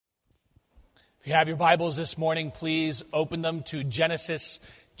If you have your Bibles this morning, please open them to Genesis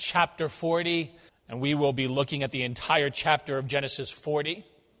chapter 40, and we will be looking at the entire chapter of Genesis 40.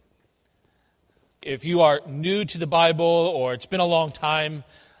 If you are new to the Bible, or it's been a long time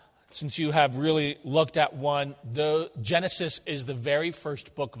since you have really looked at one, Genesis is the very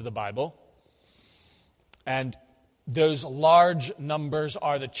first book of the Bible, and those large numbers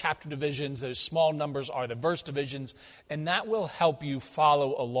are the chapter divisions, those small numbers are the verse divisions, and that will help you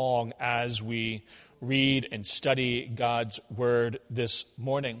follow along as we read and study God's Word this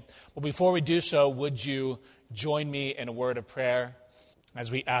morning. But before we do so, would you join me in a word of prayer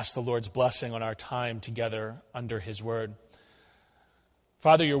as we ask the Lord's blessing on our time together under His Word?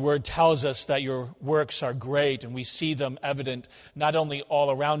 Father, your Word tells us that your works are great, and we see them evident not only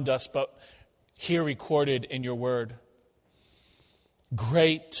all around us, but here recorded in your Word.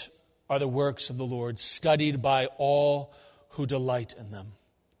 Great are the works of the Lord, studied by all who delight in them.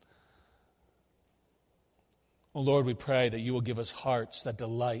 Oh Lord, we pray that you will give us hearts that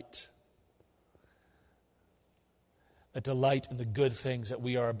delight in the good things that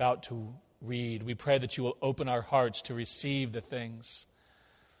we are about to read. We pray that you will open our hearts to receive the things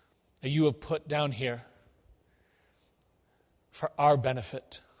that you have put down here for our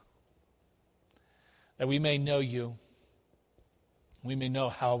benefit, that we may know you, we may know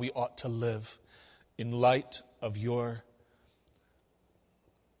how we ought to live in light of your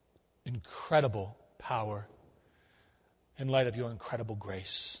incredible power, in light of your incredible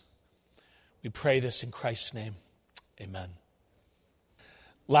grace. We pray this in Christ's name. Amen.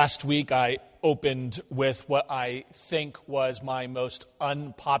 Last week I opened with what I think was my most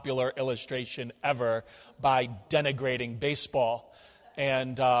unpopular illustration ever by denigrating baseball.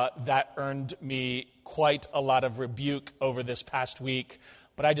 And that earned me quite a lot of rebuke over this past week.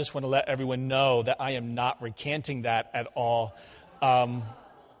 But I just want to let everyone know that I am not recanting that at all.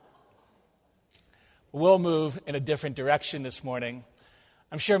 We'll move in a different direction this morning.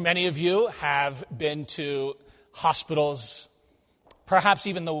 I'm sure many of you have been to hospitals, perhaps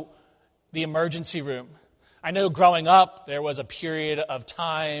even the emergency room. I know growing up, there was a period of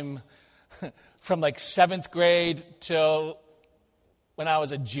time from like 7th grade till when I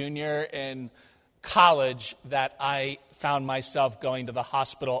was a junior in college that I found myself going to the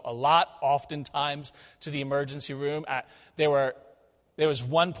hospital a lot, oftentimes to the emergency room. There was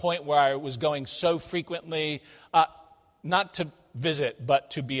one point where I was going so frequently, not to visit, but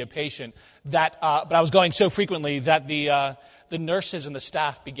to be a patient, but I was going so frequently that the nurses and the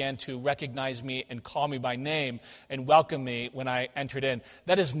staff began to recognize me and call me by name and welcome me when I entered in.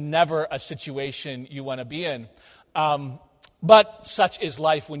 That is never a situation you want to be in. But such is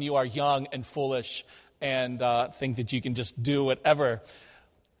life when you are young and foolish and think that you can just do whatever.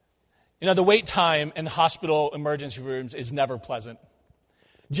 You know, the wait time in hospital emergency rooms is never pleasant.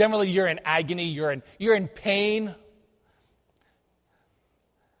 Generally, you're in agony, you're in pain,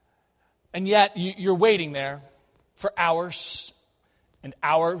 and yet you're waiting there for hours and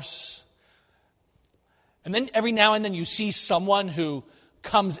hours. And then every now and then you see someone who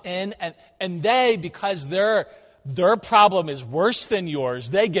comes in, and they, because their problem is worse than yours,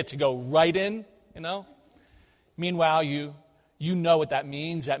 they get to go right in, you know. Meanwhile, you know what that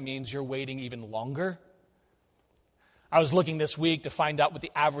means. That means you're waiting even longer. I was looking this week to find out what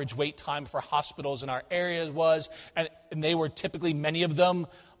the average wait time for hospitals in our areas was, and they were typically, many of them,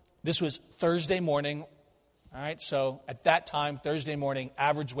 this was Thursday morning. All right, so at that time, Thursday morning,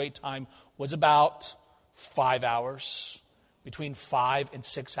 average wait time was about 5 hours, between 5 and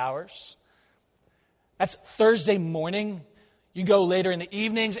 6 hours. That's Thursday morning. You go later in the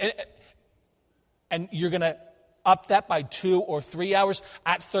evenings, and you're going to up that by 2 or 3 hours.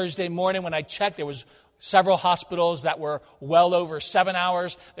 At Thursday morning, when I checked, there was several hospitals that were well over 7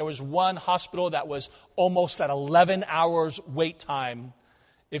 hours. There was one hospital that was almost at 11 hours wait time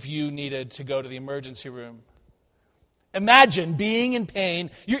if you needed to go to the emergency room. Imagine being in pain.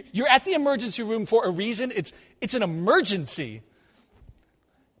 You're at the emergency room for a reason. It's an emergency.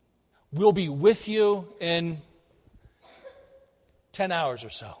 We'll be with you in 10 hours or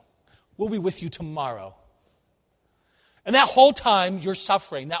so. We'll be with you tomorrow. And that whole time you're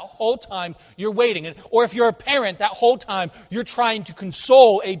suffering, that whole time you're waiting. Or if you're a parent, that whole time you're trying to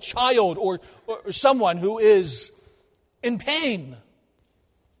console a child or someone who is in pain.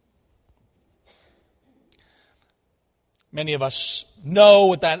 Many of us know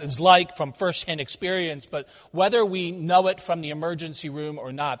what that is like from firsthand experience, but whether we know it from the emergency room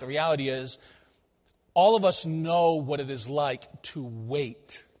or not, the reality is all of us know what it is like to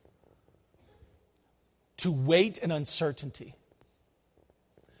wait. To wait in uncertainty.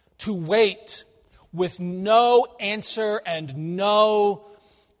 To wait with no answer and no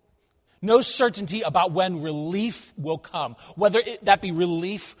No certainty about when relief will come, whether that be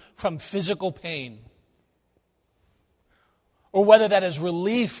relief from physical pain or whether that is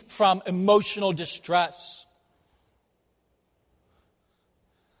relief from emotional distress.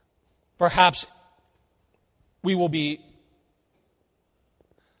 Perhaps we will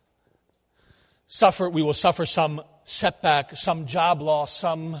suffer some setback, some job loss,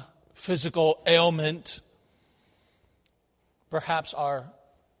 some physical ailment. Perhaps our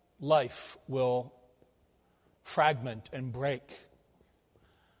life will fragment and break.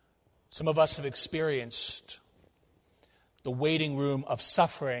 Some of us have experienced the waiting room of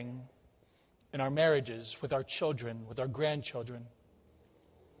suffering in our marriages, with our children, with our grandchildren,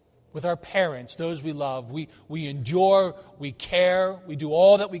 with our parents, those we love. We endure, we care, we do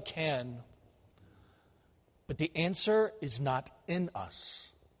all that we can. But the answer is not in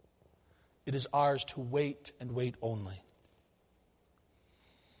us. It is ours to wait and wait only.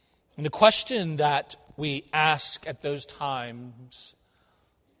 And the question that we ask at those times,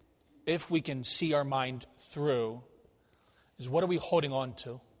 if we can see our mind through, is what are we holding on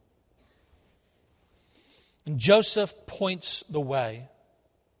to? And Joseph points the way.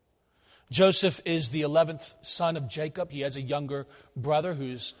 Joseph is the 11th son of Jacob. He has a younger brother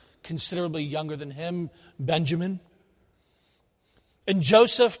who's considerably younger than him, Benjamin. And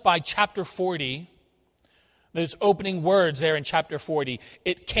Joseph, by chapter 40, those opening words there in chapter 40,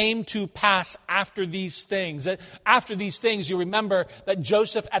 it came to pass after these things. After these things, you remember that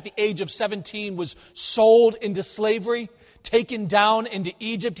Joseph at the age of 17 was sold into slavery, taken down into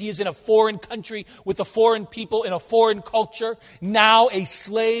Egypt. He is in a foreign country with a foreign people in a foreign culture, now a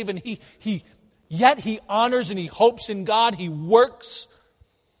slave, and yet he honors and he hopes in God. He works,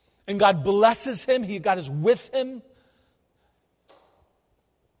 and God blesses him. God is with him.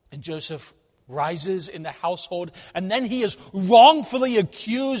 And Joseph rises in the household, and then he is wrongfully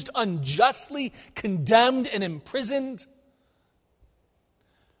accused, unjustly condemned, and imprisoned.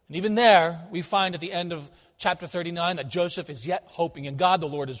 And even there, we find at the end of chapter 39 that Joseph is yet hoping in God. The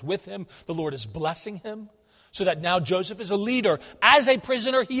Lord is with him. The Lord is blessing him. So that now Joseph is a leader. As a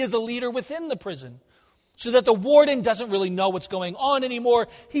prisoner, he is a leader within the prison. So that the warden doesn't really know what's going on anymore.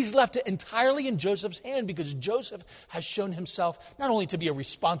 He's left it entirely in Joseph's hand, because Joseph has shown himself not only to be a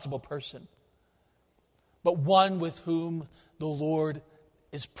responsible person, but one with whom the Lord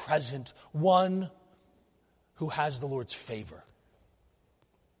is present, one who has the Lord's favor.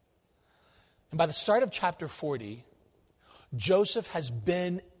 And by the start of chapter 40, Joseph has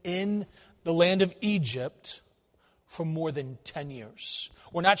been in the land of Egypt for more than 10 years.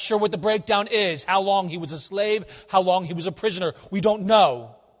 We're not sure what the breakdown is, how long he was a slave, how long he was a prisoner. We don't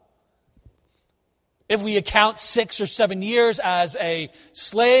know. If we account 6 or 7 years as a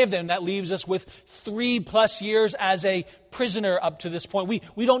slave, then that leaves us with 3+ years as a prisoner up to this point.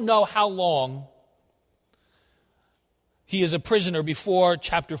 We don't know how long he is a prisoner before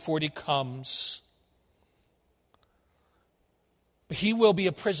chapter 40 comes. But he will be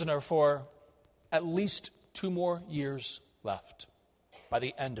a prisoner for at least 2 more years left by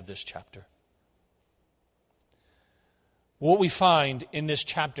the end of this chapter. What we find in this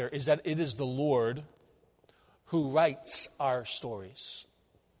chapter is that it is the Lord who writes our stories.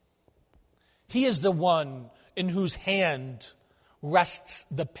 He is the one in whose hand rests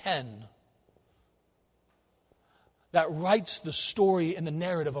the pen that writes the story and the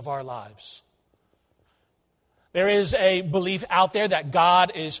narrative of our lives. There is a belief out there that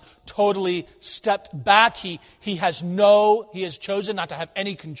God is totally stepped back. He has chosen not to have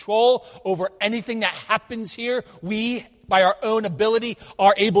any control over anything that happens here. We, by our own ability,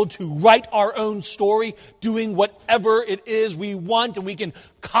 are able to write our own story, doing whatever it is we want, and we can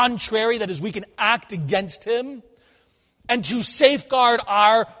we can act against him. And to safeguard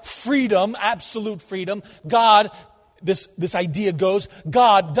our freedom, absolute freedom, this idea goes,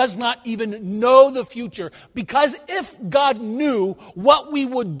 God does not even know the future, because if God knew what we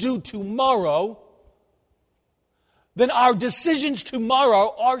would do tomorrow, then our decisions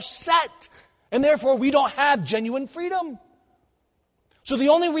tomorrow are set, and therefore we don't have genuine freedom. So the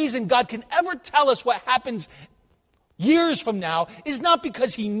only reason God can ever tell us what happens years from now is not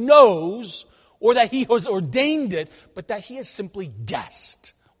because he knows or that he has ordained it, but that he has simply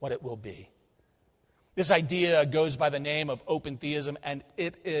guessed what it will be. This idea goes by the name of open theism, and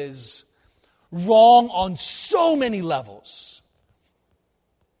it is wrong on so many levels.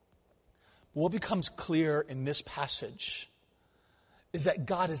 What becomes clear in this passage is that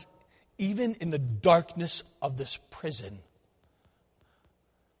God is, even in the darkness of this prison,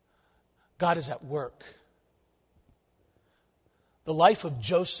 God is at work. The life of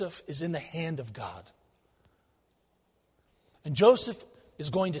Joseph is in the hand of God. And Joseph is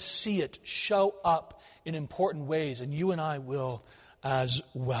going to see it show up in important ways, and you and I will as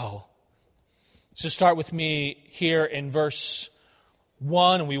well. So start with me here in verse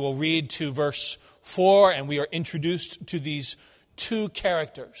 1, and we will read to verse 4, and we are introduced to these two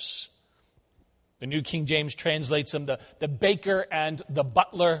characters. The New King James translates them the baker and the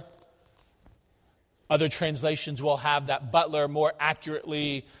butler. Other translations will have that butler more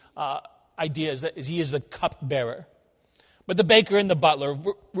accurately ideas that he is the cupbearer. But the baker and the butler,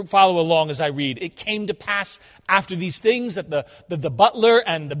 follow along as I read. It came to pass after these things that the butler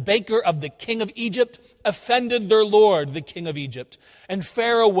and the baker of the king of Egypt offended their lord, the king of Egypt. And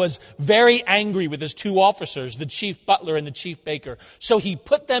Pharaoh was very angry with his two officers, the chief butler and the chief baker. So he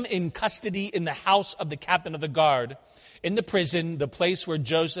put them in custody in the house of the captain of the guard, in the prison, the place where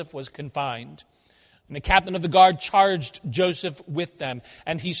Joseph was confined. And the captain of the guard charged Joseph with them,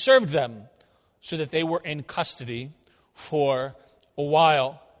 and he served them so that they were in custody for a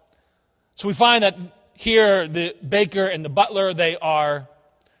while. So we find that here the baker and the butler, they are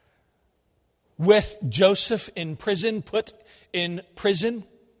with Joseph in prison, put in prison.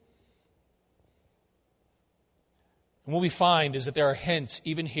 And what we find is that there are hints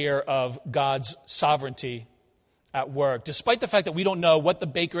even here of God's sovereignty at work. Despite the fact that we don't know what the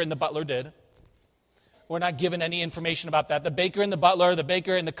baker and the butler did, we're not given any information about that. The baker and the butler, the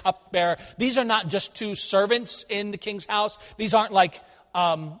baker and the cupbearer, these are not just two servants in the king's house. These aren't like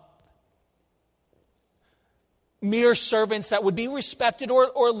mere servants that would be respected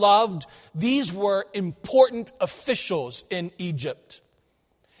or loved. These were important officials in Egypt.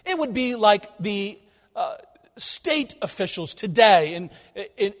 It would be like the state officials today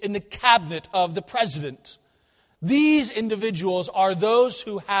in the cabinet of the president. These individuals are those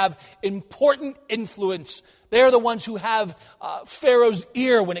who have important influence. They are the ones who have Pharaoh's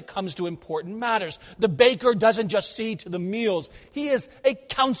ear when it comes to important matters. The baker doesn't just see to the meals. He is a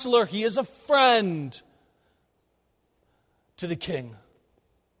counselor. He is a friend to the king.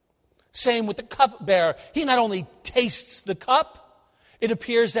 Same with the cupbearer. He not only tastes the cup, it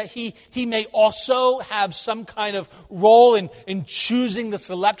appears that he may also have some kind of role in choosing the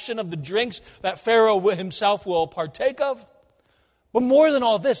selection of the drinks that Pharaoh himself will partake of. But more than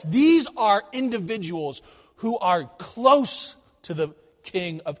all this, these are individuals who are close to the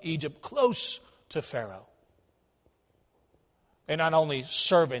king of Egypt, close to Pharaoh. They're not only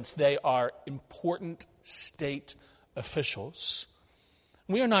servants, they are important state officials.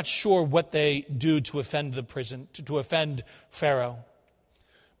 We are not sure what they do to offend the prison, to offend Pharaoh.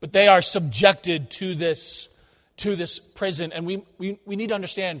 But they are subjected to this prison. And we need to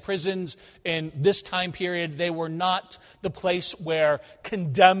understand prisons in this time period, they were not the place where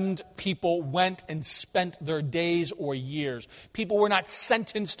condemned people went and spent their days or years. People were not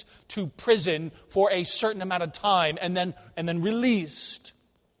sentenced to prison for a certain amount of time and then released.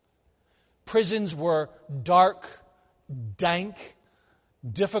 Prisons were dark, dank,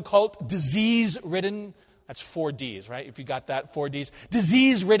 difficult, disease-ridden. That's 4 Ds, right? If you got that, 4 Ds.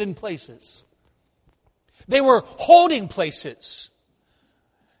 Disease-ridden places. They were holding places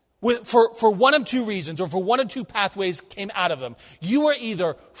for one of two reasons, or for one of two pathways came out of them. You were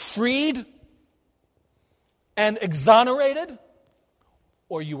either freed and exonerated,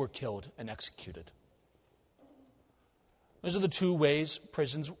 or you were killed and executed. Those are the two ways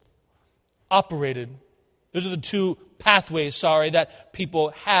prisons operated. Those are the two pathways, that people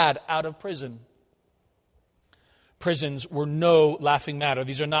had out of prison. Prisons were no laughing matter.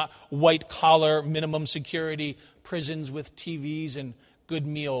 These are not white-collar, minimum security prisons with TVs and good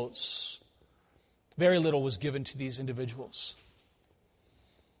meals. Very little was given to these individuals.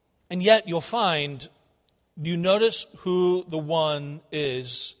 And yet you'll find, do you notice who the one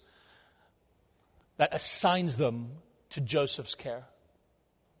is that assigns them to Joseph's care?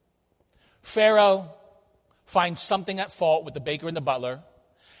 Pharaoh finds something at fault with the baker and the butler,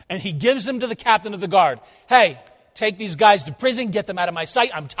 and he gives them to the captain of the guard. Hey, take these guys to prison, get them out of my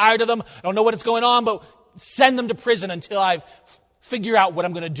sight. I'm tired of them. I don't know what's going on, but send them to prison until I figure out what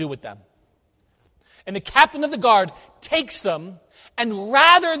I'm going to do with them. And the captain of the guard takes them, and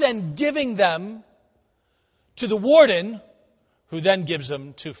rather than giving them to the warden, who then gives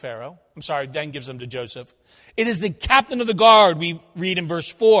them to then gives them to Joseph, it is the captain of the guard, we read in verse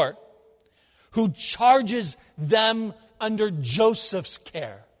 4, who charges them under Joseph's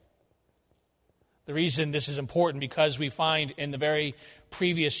care. The reason this is important because we find in the very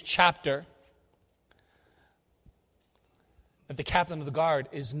previous chapter that the captain of the guard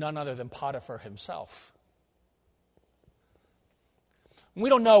is none other than Potiphar himself. We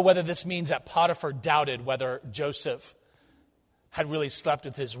don't know whether this means that Potiphar doubted whether Joseph had really slept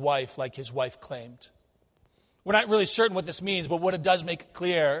with his wife like his wife claimed. We're not really certain what this means, but what it does make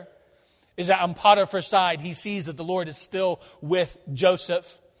clear is that on Potiphar's side, he sees that the Lord is still with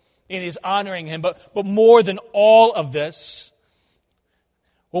Joseph and he's honoring him. But more than all of this,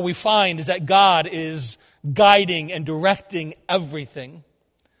 what we find is that God is guiding and directing everything.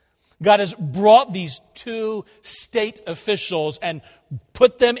 God has brought these two state officials and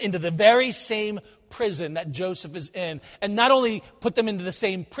put them into the very same prison that Joseph is in. And not only put them into the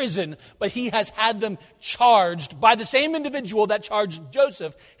same prison, but he has had them charged by the same individual that charged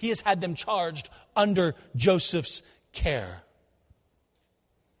Joseph. He has had them charged under Joseph's care.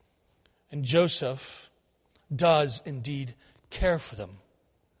 And Joseph does indeed care for them.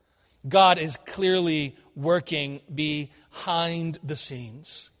 God is clearly working behind the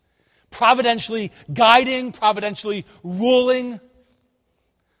scenes, providentially guiding, providentially ruling.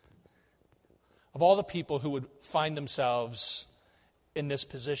 Of all the people who would find themselves in this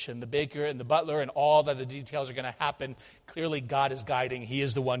position, the baker and the butler and all that the details are going to happen, clearly God is guiding. He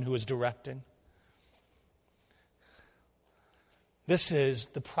is the one who is directing. This is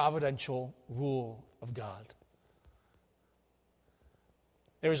the providential rule of God.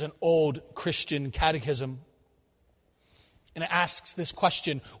 There is an old Christian catechism, and it asks this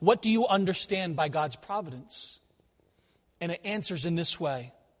question: what do you understand by God's providence? And it answers in this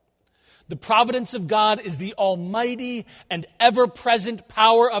way: the providence of God is the almighty and ever-present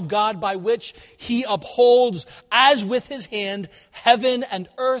power of God by which he upholds, as with his hand, heaven and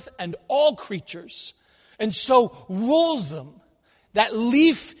earth and all creatures, and so rules them, that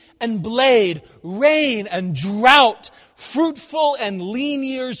leaf and blade, rain and drought, fruitful and lean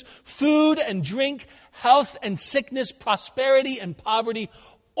years, food and drink, health and sickness, prosperity and poverty,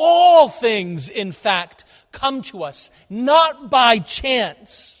 all things, in fact, come to us not by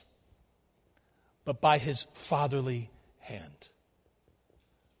chance, but by his fatherly hand.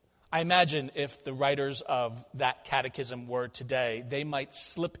 I imagine if the writers of that catechism were today, they might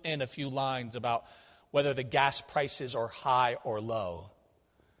slip in a few lines about whether the gas prices are high or low.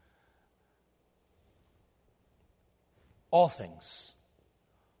 All things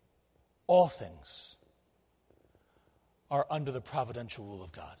are under the providential rule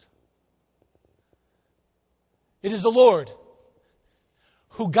of God. It is the Lord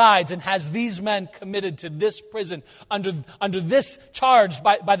who guides and has these men committed to this prison under this charge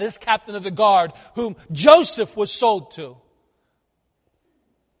by this captain of the guard whom Joseph was sold to.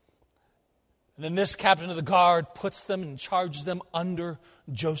 And then this captain of the guard puts them and charges them under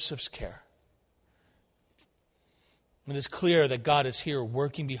Joseph's care. And it is clear that God is here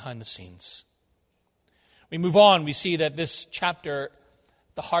working behind the scenes. We move on, we see that this chapter,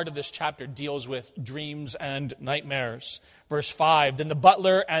 the heart of this chapter, deals with dreams and nightmares. Verse 5, then the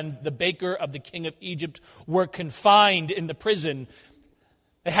butler and the baker of the king of Egypt were confined in the prison.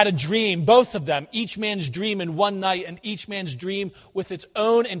 They had a dream, both of them, each man's dream in one night, and each man's dream with its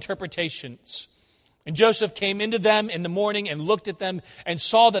own interpretations. And Joseph came into them in the morning and looked at them and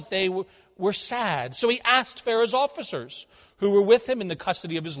saw that they were sad. So he asked Pharaoh's officers who were with him in the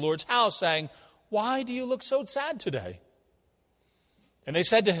custody of his Lord's house, saying, why do you look so sad today? And they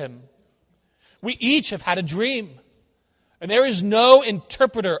said to him, we each have had a dream, and there is no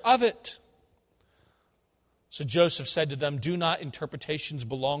interpreter of it. So Joseph said to them, do not interpretations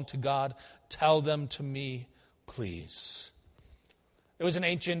belong to God? Tell them to me, please. It was an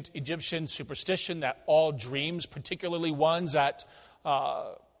ancient Egyptian superstition that all dreams, particularly ones that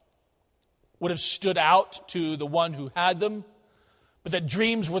would have stood out to the one who had them, but that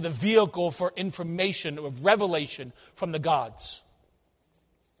dreams were the vehicle for information, of revelation from the gods.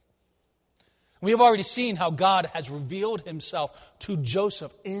 We have already seen how God has revealed himself to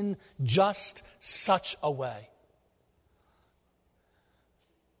Joseph in just such a way.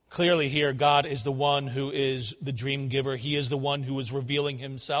 Clearly here, God is the one who is the dream giver. He is the one who is revealing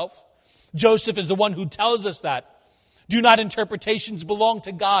himself. Joseph is the one who tells us that. Do not interpretations belong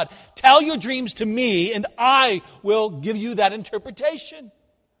to God? Tell your dreams to me, and I will give you that interpretation.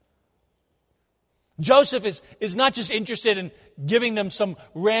 Joseph is not just interested in giving them some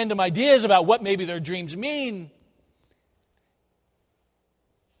random ideas about what maybe their dreams mean.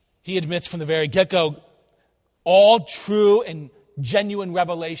 He admits from the very get-go, all true and genuine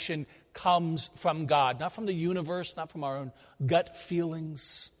revelation comes from God. Not from the universe, not from our own gut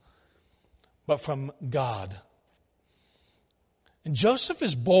feelings, but from God. And Joseph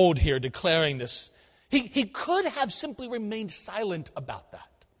is bold here declaring this. He could have simply remained silent about that.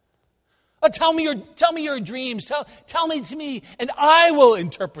 Tell me your dreams. Tell me to me, and I will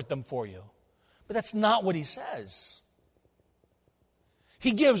interpret them for you. But that's not what he says.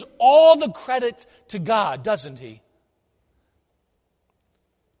 He gives all the credit to God, doesn't he?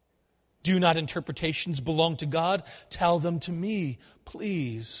 Do not interpretations belong to God? Tell them to me,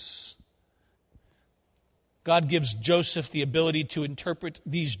 please. God gives Joseph the ability to interpret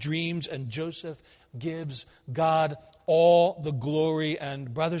these dreams, and Joseph gives God all the glory.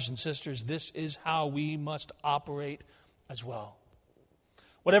 And brothers and sisters, this is how we must operate as well.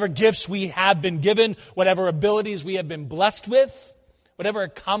 Whatever gifts we have been given, whatever abilities we have been blessed with, whatever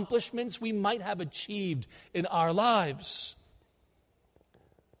accomplishments we might have achieved in our lives,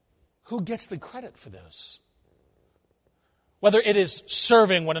 who gets the credit for those? Whether it is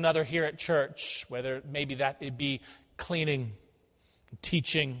serving one another here at church, whether maybe that it be cleaning,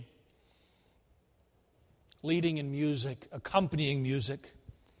 teaching, leading in music, accompanying music.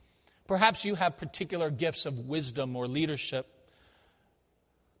 Perhaps you have particular gifts of wisdom or leadership.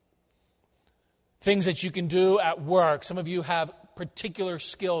 Things that you can do at work. Some of you have particular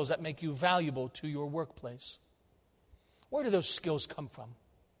skills that make you valuable to your workplace. Where do those skills come from?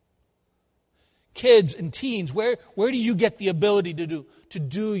 Kids and teens, where do you get the ability to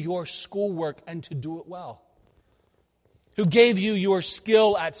do your schoolwork and to do it well? Who gave you your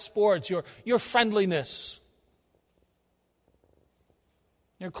skill at sports, your friendliness,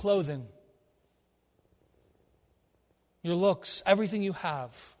 your clothing, your looks, everything you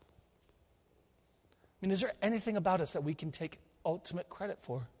have? I mean, is there anything about us that we can take ultimate credit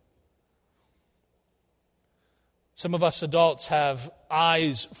for? Some of us adults have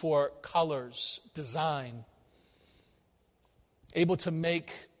eyes for colors, design, able to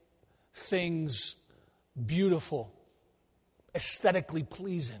make things beautiful, aesthetically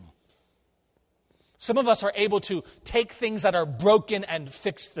pleasing. Some of us are able to take things that are broken and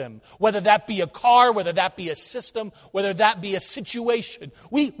fix them, whether that be a car, whether that be a system, whether that be a situation.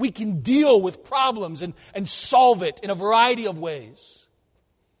 We can deal with problems and solve it in a variety of ways.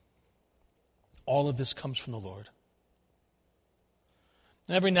 All of this comes from the Lord.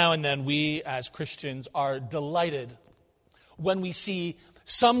 And every now and then, we as Christians are delighted when we see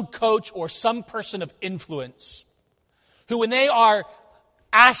some coach or some person of influence who, when they are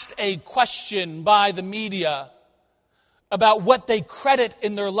asked a question by the media about what they credit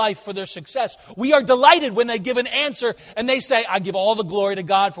in their life for their success, we are delighted when they give an answer and they say, I give all the glory to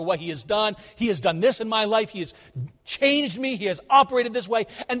God for what He has done. He has done this in my life. He has changed me. He has operated this way.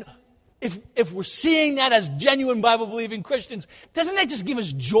 And if we're seeing that as genuine Bible-believing Christians, doesn't that just give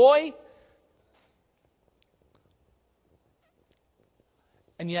us joy?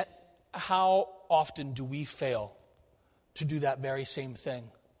 And yet, how often do we fail to do that very same thing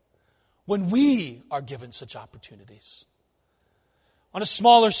when we are given such opportunities? On a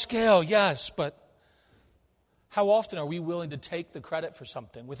smaller scale, yes, but how often are we willing to take the credit for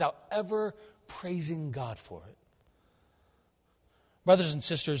something without ever praising God for it? Brothers and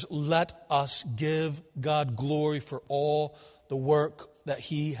sisters, let us give God glory for all the work that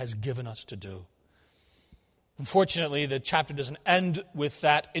He has given us to do. Unfortunately, the chapter doesn't end with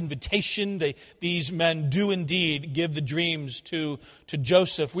that invitation. These men do indeed give the dreams to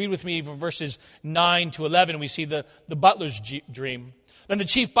Joseph. Read with me from verses 9 to 11. We see the butler's dream. Then the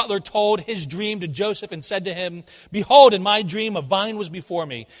chief butler told his dream to Joseph and said to him, Behold, in my dream a vine was before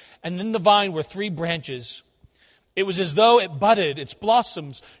me, and in the vine were 3 branches. It was as though it budded, its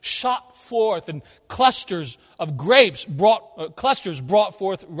blossoms shot forth, and clusters brought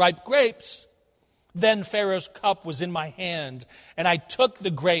forth ripe grapes. Then Pharaoh's cup was in my hand, and I took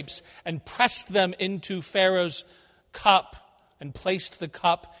the grapes and pressed them into Pharaoh's cup and placed the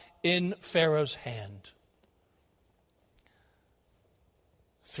cup in Pharaoh's hand.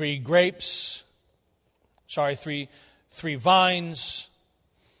 3 vines.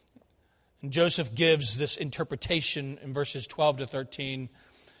 And Joseph gives this interpretation in verses 12 to 13.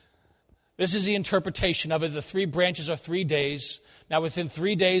 This is the interpretation of it. The 3 branches are 3 days. Now within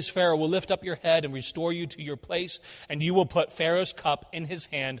 3 days, Pharaoh will lift up your head and restore you to your place, and you will put Pharaoh's cup in his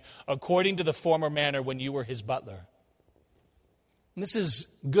hand according to the former manner when you were his butler. And this is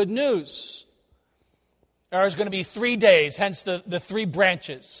good news. There is going to be 3 days, hence the 3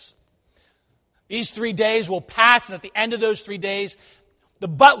 branches. These 3 days will pass, and at the end of those 3 days, the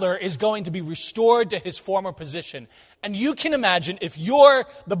butler is going to be restored to his former position. And you can imagine, if you're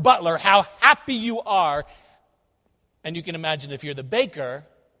the butler, how happy you are. And you can imagine, if you're the baker,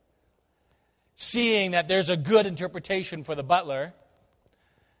 seeing that there's a good interpretation for the butler,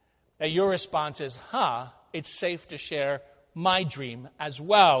 that your response is, it's safe to share my dream as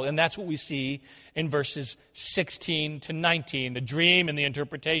well. And that's what we see in verses 16 to 19, the dream and the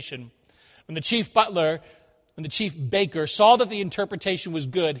interpretation. When the chief baker saw that the interpretation was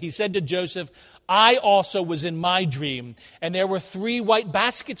good, he said to Joseph, I also was in my dream, and there were 3 white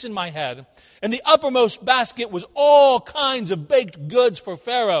baskets in my head. And the uppermost basket was all kinds of baked goods for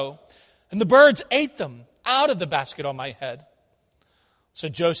Pharaoh. and the birds ate them out of the basket on my head." So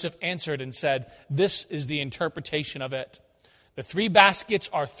Joseph answered and said, "This is the interpretation of it. The 3 baskets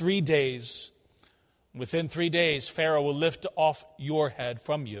are 3 days. Within 3 days, Pharaoh will lift off your head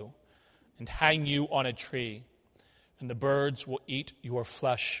from you and hang you on a tree, and the birds will eat your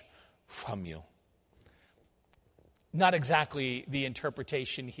flesh from you." Not exactly the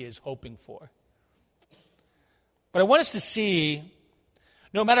interpretation he is hoping for. But I want us to see,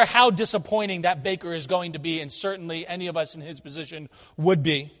 no matter how disappointing that baker is going to be, and certainly any of us in his position would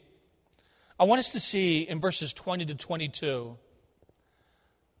be, I want us to see in verses 20 to 22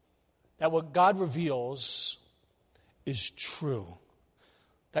 that what God reveals is true.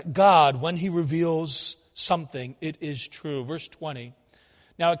 That God, when he reveals something, it is true. Verse 20.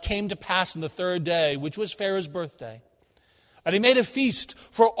 "Now it came to pass on the 3rd day, which was Pharaoh's birthday, that he made a feast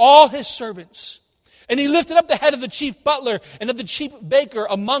for all his servants. And he lifted up the head of the chief butler and of the chief baker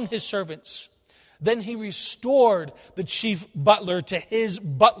among his servants. Then he restored the chief butler to his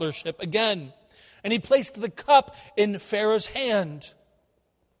butlership again. And he placed the cup in Pharaoh's hand.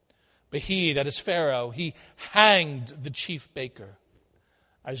 But he, that is Pharaoh, he hanged the chief baker,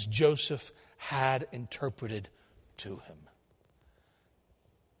 as Joseph had interpreted to him."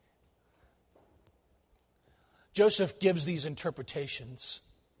 Joseph gives these interpretations.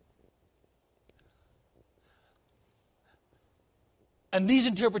 And these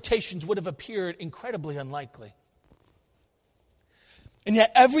interpretations would have appeared incredibly unlikely. And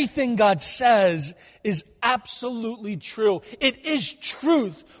yet everything God says is absolutely true. It is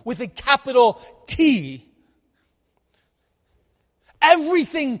truth with a capital T.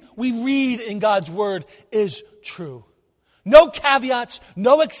 Everything we read in God's word is true. No caveats,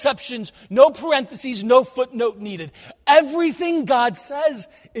 no exceptions, no parentheses, no footnote needed. Everything God says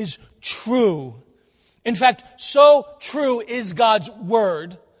is true. In fact, so true is God's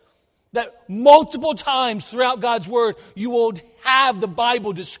word that multiple times throughout God's word you will have the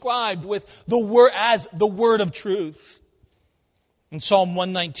Bible described with the word as the word of truth. In Psalm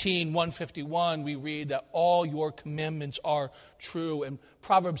 119, 151, we read that all your commandments are true. In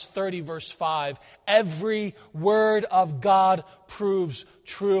Proverbs 30, verse 5, every word of God proves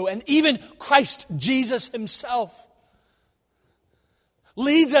true. And even Christ Jesus himself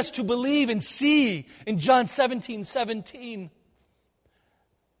leads us to believe and see in John 17:17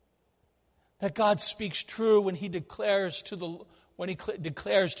 that God speaks true when he declares to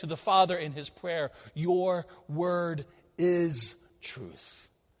the Father in his prayer, "Your word is truth."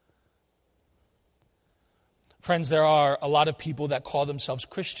 Friends, there are a lot of people that call themselves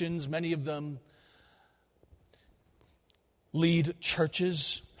Christians. Many of them lead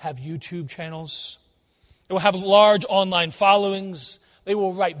churches, have YouTube channels. They will have large online followings. They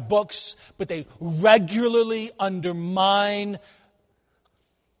will write books, but they regularly undermine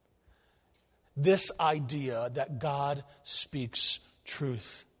this idea that God speaks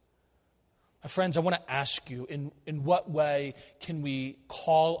truth. My friends, I want to ask you, in what way can we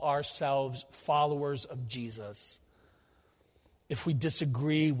call ourselves followers of Jesus if we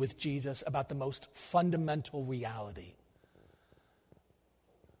disagree with Jesus about the most fundamental reality?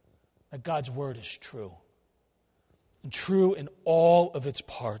 That God's word is true. And true in all of its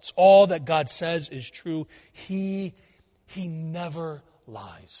parts. All that God says is true. He never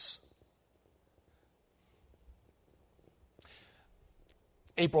lies.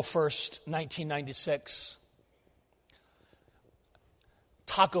 April 1st, 1996,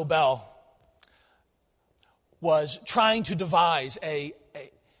 Taco Bell was trying to devise an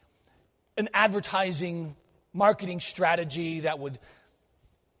advertising marketing strategy that would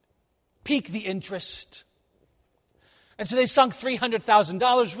pique the interest. And so they sunk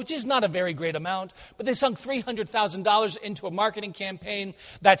 $300,000, which is not a very great amount, but they sunk $300,000 into a marketing campaign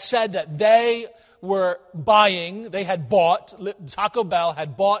that said that Taco Bell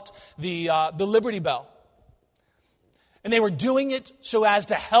had bought the Liberty Bell. And they were doing it so as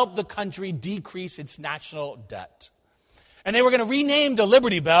to help the country decrease its national debt. And they were going to rename the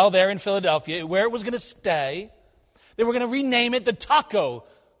Liberty Bell there in Philadelphia, where it was going to stay. They were going to rename it the Taco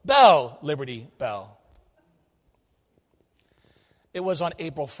Bell Liberty Bell. It was on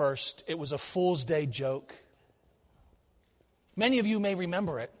April 1st. It was a Fool's Day joke. Many of you may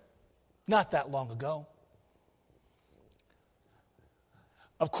remember it. Not that long ago.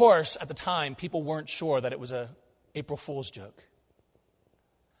 Of course, at the time, people weren't sure that it was an April Fool's joke.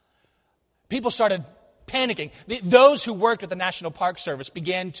 People started panicking. Those who worked at the National Park Service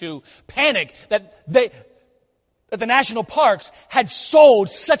began to panic that the national parks had sold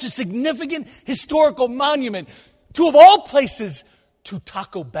such a significant historical monument to, of all places, to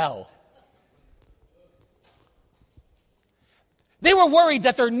Taco Bell. They were worried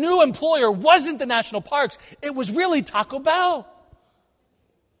that their new employer wasn't the national parks. It was really Taco Bell.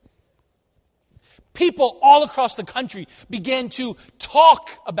 People all across the country began to talk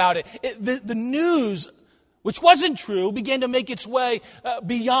about it. The news, which wasn't true, began to make its way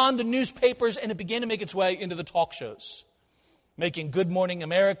beyond the newspapers, and it began to make its way into the talk shows, making Good Morning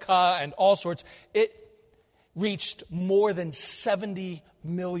America and all sorts. It reached more than 70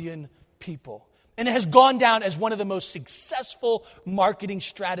 million people. And it has gone down as one of the most successful marketing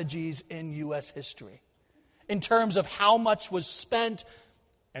strategies in U.S. history in terms of how much was spent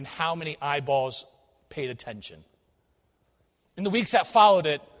and how many eyeballs paid attention. In the weeks that followed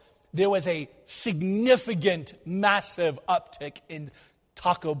it, there was a significant, massive uptick in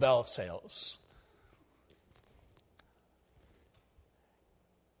Taco Bell sales.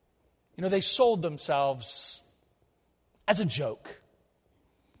 You know, they sold themselves as a joke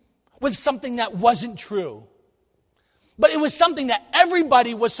with something that wasn't true. But it was something that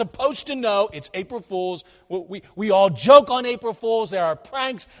everybody was supposed to know. It's April Fool's. We all joke on April Fool's. There are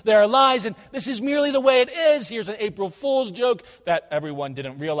pranks, there are lies, and this is merely the way it is. Here's an April Fool's joke that everyone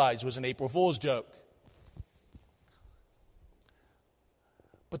didn't realize was an April Fool's joke.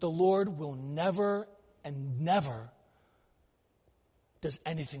 But the Lord will never and never does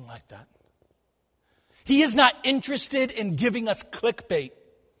anything like that. He is not interested in giving us clickbait.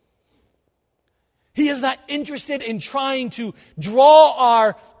 He is not interested in trying to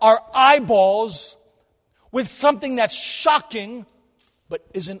draw our eyeballs with something that's shocking, but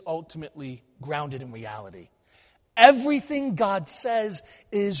isn't ultimately grounded in reality. Everything God says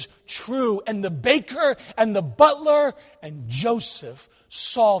is true. And the baker and the butler and Joseph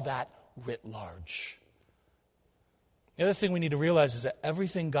saw that writ large. The other thing we need to realize is that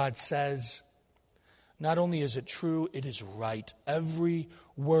everything God says, not only is it true, it is right. Every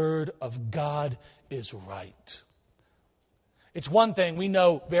word of God is right. It's one thing we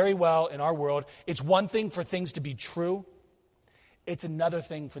know very well in our world. It's one thing for things to be true. It's another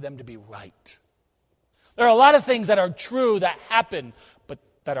thing for them to be right. There are a lot of things that are true that happen, but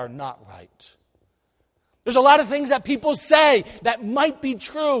that are not right. There's a lot of things that people say that might be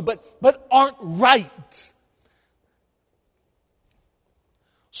true, but aren't right.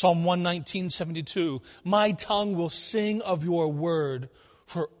 Psalm 119:72, my tongue will sing of your word,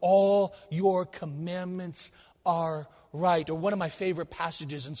 for all your commandments are right. Or one of my favorite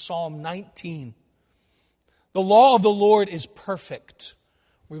passages in Psalm 19. The law of the Lord is perfect,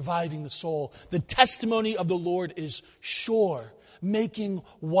 reviving the soul. The testimony of the Lord is sure, making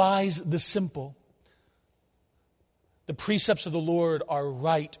wise the simple. The precepts of the Lord are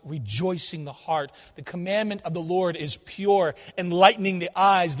right, rejoicing the heart. The commandment of the Lord is pure, enlightening the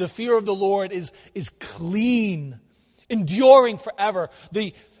eyes. The fear of the Lord is clean, enduring forever.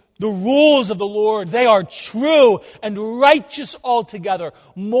 The rules of the Lord, they are true and righteous altogether.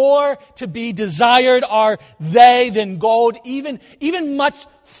 More to be desired are they than gold, even much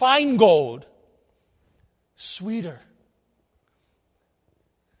fine gold. Sweeter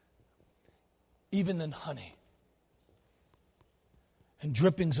even than honey, and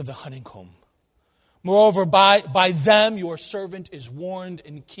drippings of the honeycomb. Moreover, by them your servant is warned.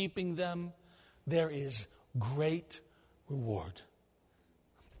 In keeping them, there is great reward.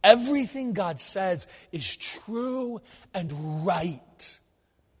 Everything God says is true and right.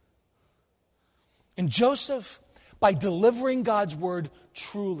 And Joseph, by delivering God's word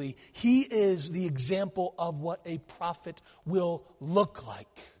truly, he is the example of what a prophet will look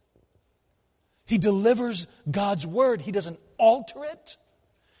like. He delivers God's word. He doesn't alter it.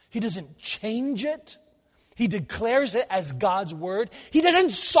 He doesn't change it. He declares it as God's word. He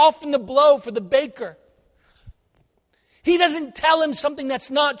doesn't soften the blow for the baker. He doesn't tell him something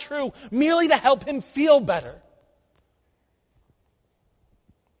that's not true merely to help him feel better.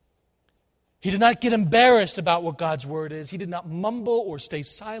 He did not get embarrassed about what God's word is. He did not mumble or stay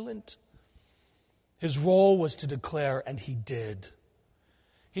silent. His role was to declare, and he did.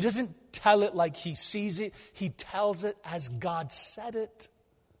 He doesn't tell it like he sees it. He tells it as God said it.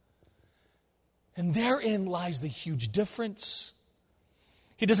 And therein lies the huge difference.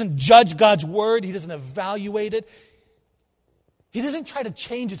 He doesn't judge God's word. He doesn't evaluate it. He doesn't try to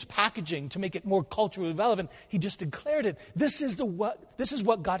change its packaging to make it more culturally relevant. He just declared it. This is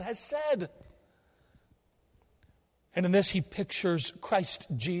what God has said. And in this he pictures Christ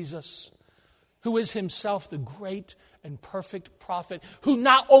Jesus, who is himself the great and perfect prophet, who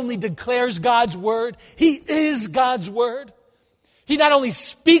not only declares God's word, he is God's word. He not only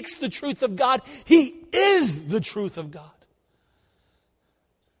speaks the truth of God, he is the truth of God.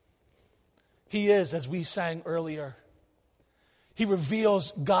 He is, as we sang earlier, he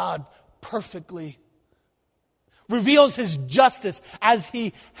reveals God perfectly. reveals his justice as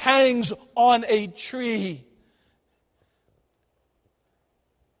he hangs on a tree.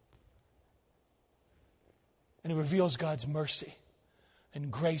 And he reveals God's mercy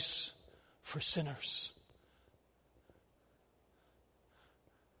and grace for sinners.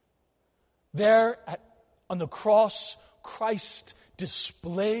 There on the cross, Christ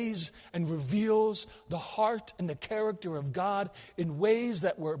displays and reveals the heart and the character of God in ways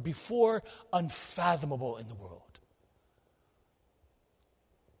that were before unfathomable in the world.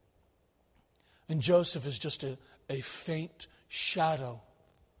 And Joseph is just a faint shadow,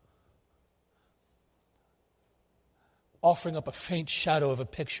 offering up a faint shadow of a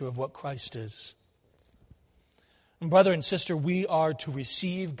picture of what Christ is. And brother and sister, we are to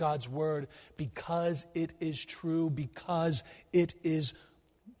receive God's word because it is true, because it is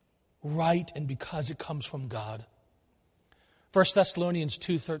right, and because it comes from God. 1 Thessalonians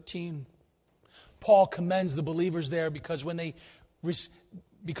 2:13. Paul commends the believers there because when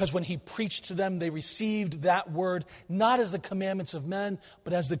he preached to them, they received that word not as the commandments of men,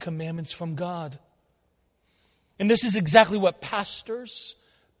 but as the commandments from God. And this is exactly what pastors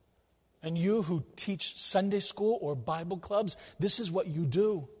and you who teach Sunday school or Bible clubs, this is what you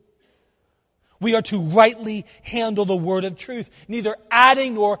do. We are to rightly handle the word of truth, neither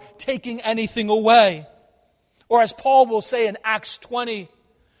adding nor taking anything away. Or as Paul will say in Acts 20,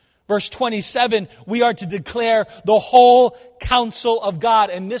 verse 27, we are to declare the whole counsel of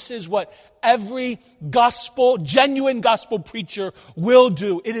God. And this is what every genuine gospel preacher will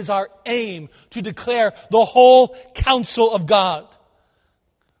do. It is our aim to declare the whole counsel of God.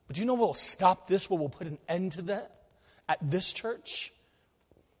 But do you know what will stop this? What will put an end to that at this church?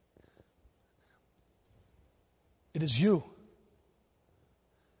 It is you.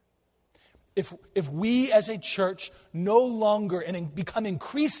 If we as a church no longer and become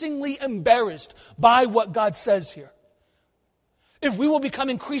increasingly embarrassed by what God says here, if we will become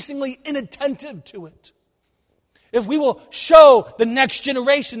increasingly inattentive to it, if we will show the next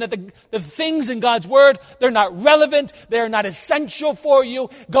generation that the things in God's word, they're not relevant, they're not essential for you,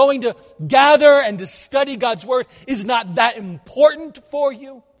 going to gather and to study God's word is not that important for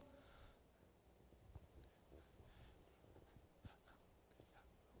you,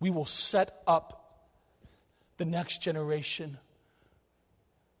 we will set up the next generation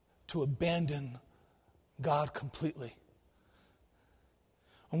to abandon God completely.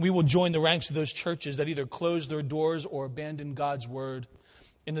 And we will join the ranks of those churches that either close their doors or abandon God's word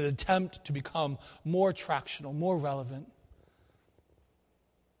in an attempt to become more attractional, more relevant,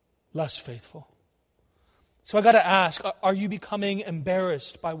 less faithful. So I got to ask, are you becoming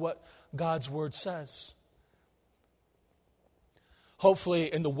embarrassed by what God's word says?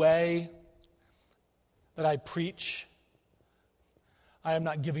 Hopefully, in the way that I preach, I am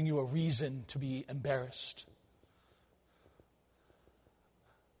not giving you a reason to be embarrassed.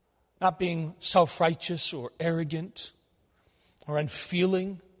 Not being self-righteous or arrogant or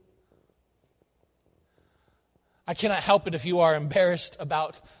unfeeling. I cannot help it if you are embarrassed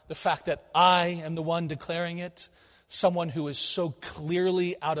about the fact that I am the one declaring it, someone who is so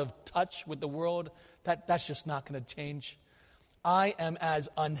clearly out of touch with the world, that's just not going to change. I am as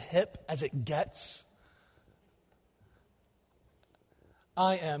unhip as it gets.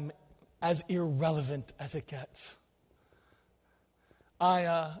 I am as irrelevant as it gets.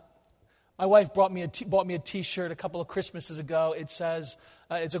 My wife bought me a T-shirt a couple of Christmases ago. It says,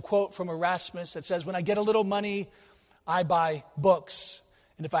 it's a quote from Erasmus that says, "When I get a little money, I buy books.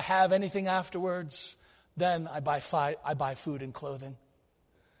 And if I have anything afterwards, then I buy food and clothing."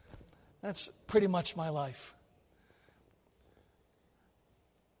 That's pretty much my life.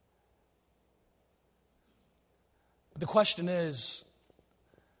 But the question is,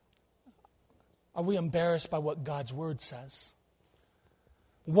 are we embarrassed by what God's word says?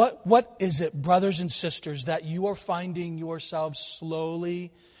 What is it, brothers and sisters, that you are finding yourselves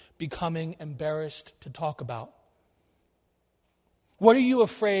slowly becoming embarrassed to talk about? What are you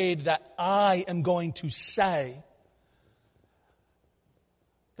afraid that I am going to say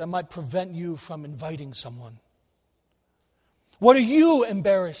that might prevent you from inviting someone? What are you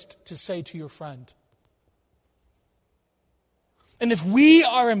embarrassed to say to your friend? And if we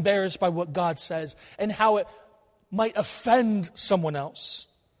are embarrassed by what God says and how it might offend someone else,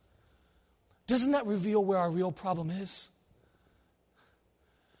 doesn't that reveal where our real problem is?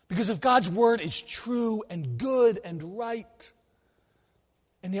 Because if God's word is true and good and right,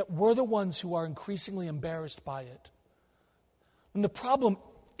 and yet we're the ones who are increasingly embarrassed by it, then the problem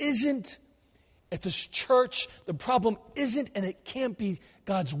isn't at this church, the problem isn't, and it can't be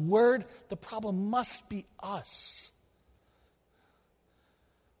God's word, the problem must be us.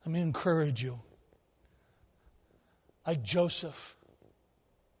 Let me encourage you. like Joseph,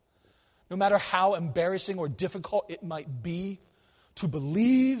 no matter how embarrassing or difficult it might be to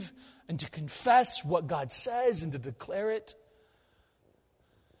believe and to confess what God says and to declare it,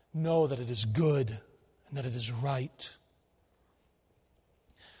 know that it is good and that it is right.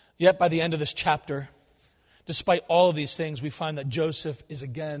 Yet by the end of this chapter, despite all of these things, we find that Joseph is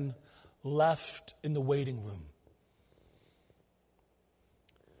again left in the waiting room.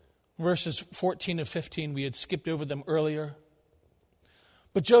 Verses 14 and 15, we had skipped over them earlier.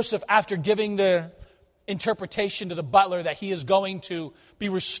 But Joseph, after giving the interpretation to the butler that he is going to be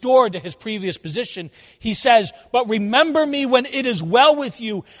restored to his previous position, he says, "But remember me when it is well with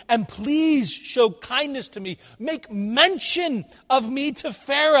you, and please show kindness to me. Make mention of me to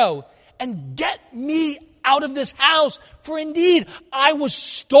Pharaoh, and get me out of this house. For indeed, I was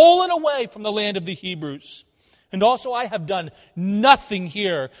stolen away from the land of the Hebrews. And also I have done nothing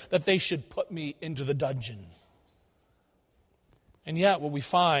here that they should put me into the dungeon." And yet what we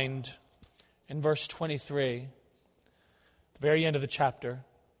find in verse 23, the very end of the chapter,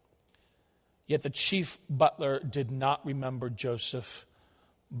 yet the chief butler did not remember Joseph,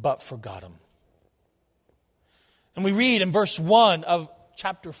 but forgot him. And we read in verse 1 of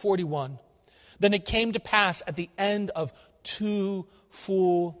chapter 41, "Then it came to pass at the end of 2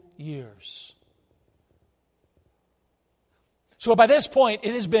 full years." So by this point,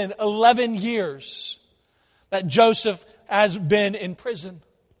 it has been 11 years that Joseph has been in prison.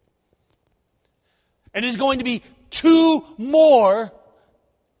 And it is going to be 2 more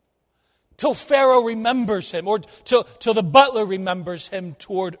till Pharaoh remembers him, or till the butler remembers him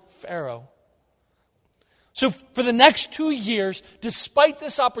toward Pharaoh. So for the next 2 years, despite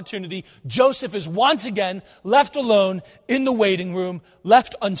this opportunity, Joseph is once again left alone in the waiting room,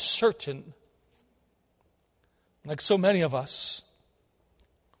 left uncertain. Like so many of us,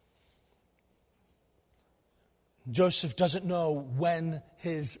 Joseph doesn't know when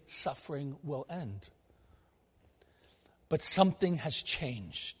his suffering will end. But something has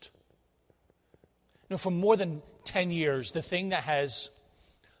changed. You know, for more than 10 years, the thing that has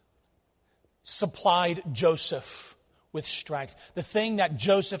supplied Joseph with strength, the thing that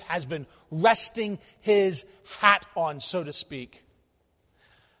Joseph has been resting his hat on, so to speak,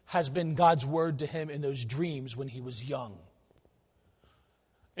 has been God's word to him in those dreams when he was young.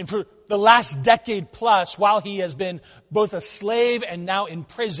 And for the last decade plus, while he has been both a slave and now in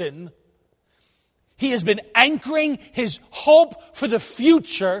prison, he has been anchoring his hope for the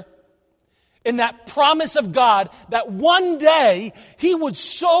future in that promise of God that one day he would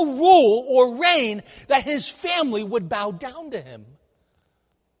so rule or reign that his family would bow down to him.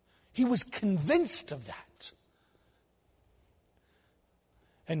 He was convinced of that.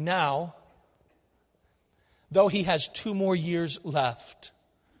 And now, though he has 2 more years left,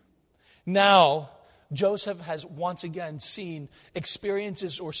 now Joseph has once again seen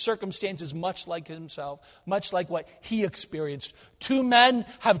experiences or circumstances much like himself, much like what he experienced. 2 men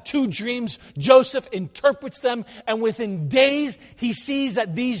have 2 dreams. Joseph interprets them, and within days he sees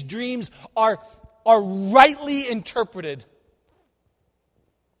that these dreams are rightly interpreted,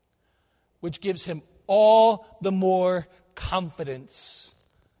 which gives him all the more confidence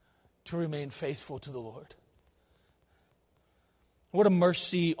to remain faithful to the Lord. What a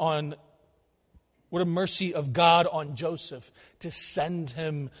mercy of God on Joseph to send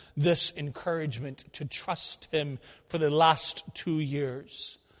him this encouragement to trust him for the last 2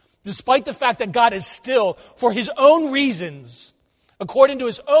 years. Despite the fact that God is still, for his own reasons, according to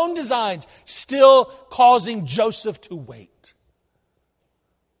his own designs, still causing Joseph to wait.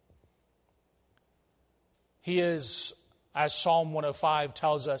 He is, as Psalm 105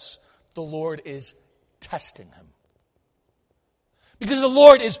 tells us, the Lord is testing him. Because the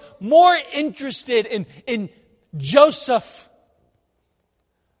Lord is more interested in Joseph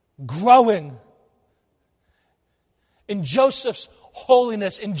growing, in Joseph's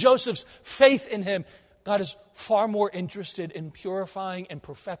holiness, in Joseph's faith in him. God is far more interested in purifying and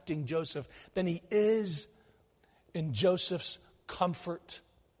perfecting Joseph than he is in Joseph's comfort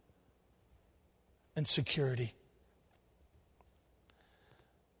and security.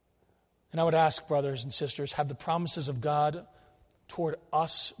 And I would ask, brothers and sisters, have the promises of God toward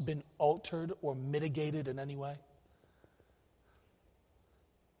us been altered or mitigated in any way?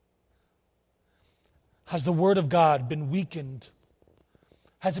 Has the word of God been weakened?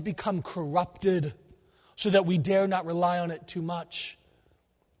 Has it become corrupted so that we dare not rely on it too much?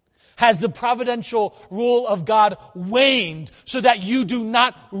 Has the providential rule of God waned so that you do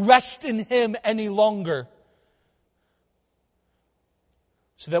not rest in him any longer?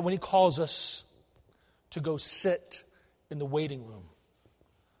 So that when he calls us to go sit in the waiting room,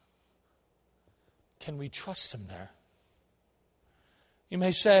 can we trust him there? You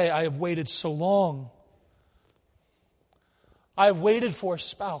may say, I have waited so long. I have waited for a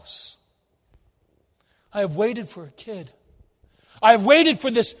spouse. I have waited for a kid. I have waited for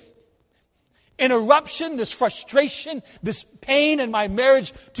this interruption, this frustration, this pain in my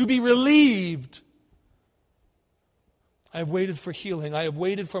marriage to be relieved. I have waited for healing. I have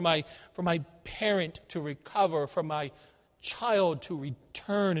waited for my parent to recover, for my child to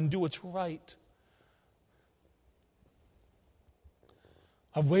return and do what's right.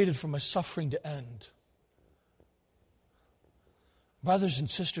 I've waited for my suffering to end. Brothers and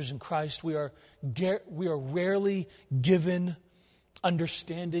sisters in Christ, we are rarely given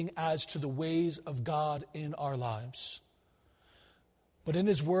understanding as to the ways of God in our lives. But in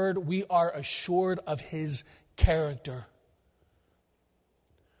His Word, we are assured of His character.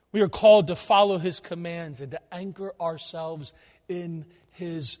 We are called to follow His commands and to anchor ourselves in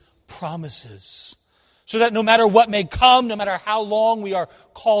His promises, so that no matter what may come, no matter how long we are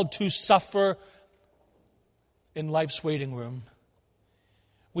called to suffer in life's waiting room,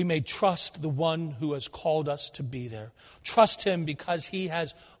 we may trust the one who has called us to be there. Trust Him because He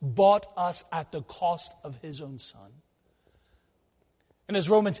has bought us at the cost of His own Son. And as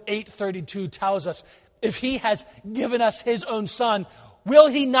Romans 8:32 tells us, if He has given us His own Son, will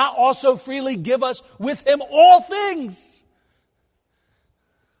He not also freely give us with Him all things?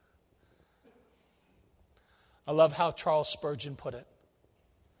 I love how Charles Spurgeon put it.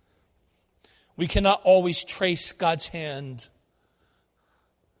 We cannot always trace God's hand,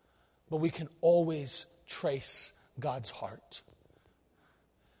 but we can always trace God's heart.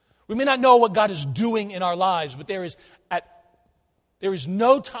 We may not know what God is doing in our lives, but there is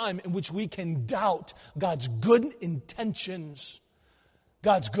no time in which we can doubt God's good intentions,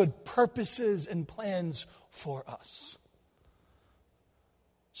 God's good purposes and plans for us.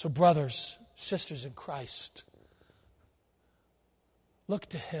 So brothers, sisters in Christ, look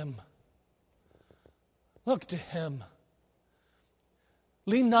to Him. Look to Him.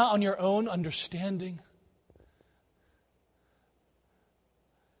 Lean not on your own understanding.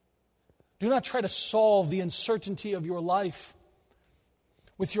 Do not try to solve the uncertainty of your life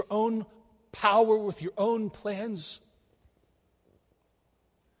with your own power, with your own plans.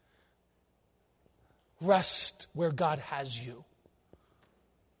 Rest where God has you.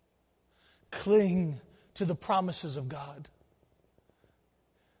 Cling to the promises of God.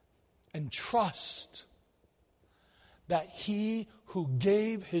 And trust that He who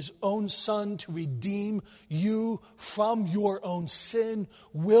gave His own Son to redeem you from your own sin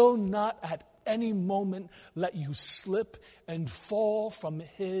will not at any moment let you slip and fall from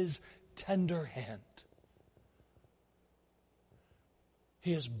His tender hand.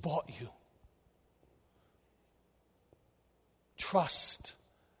 He has bought you. Trust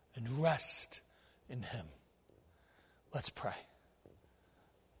and rest in Him. Let's pray.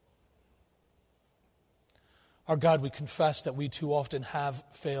 Our God, we confess that we too often have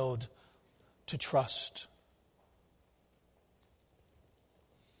failed to trust.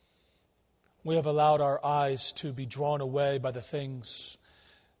 We have allowed our eyes to be drawn away by the things,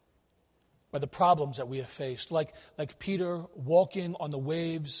 by the problems that we have faced. Like Peter walking on the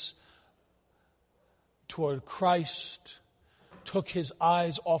waves toward Christ, took his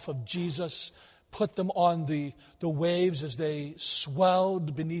eyes off of Jesus, put them on the waves as they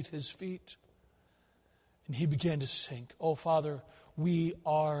swelled beneath his feet. And he began to sink. Oh, Father, we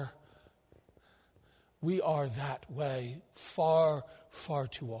are that way far, far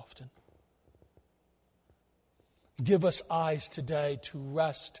too often. Give us eyes today to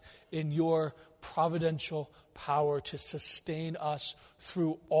rest in your providential power to sustain us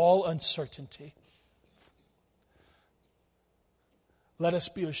through all uncertainty. Let us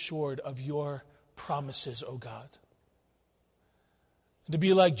be assured of your promises, O God. And to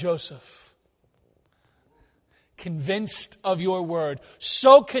be like Joseph, convinced of your word,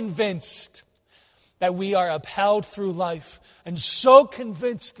 so convinced that we are upheld through life, and so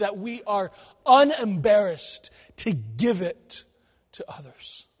convinced that we are unembarrassed to give it to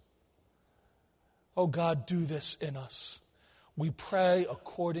others. Oh God, do this in us. We pray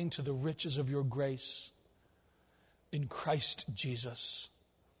according to the riches of your grace in Christ Jesus.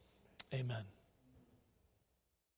 Amen.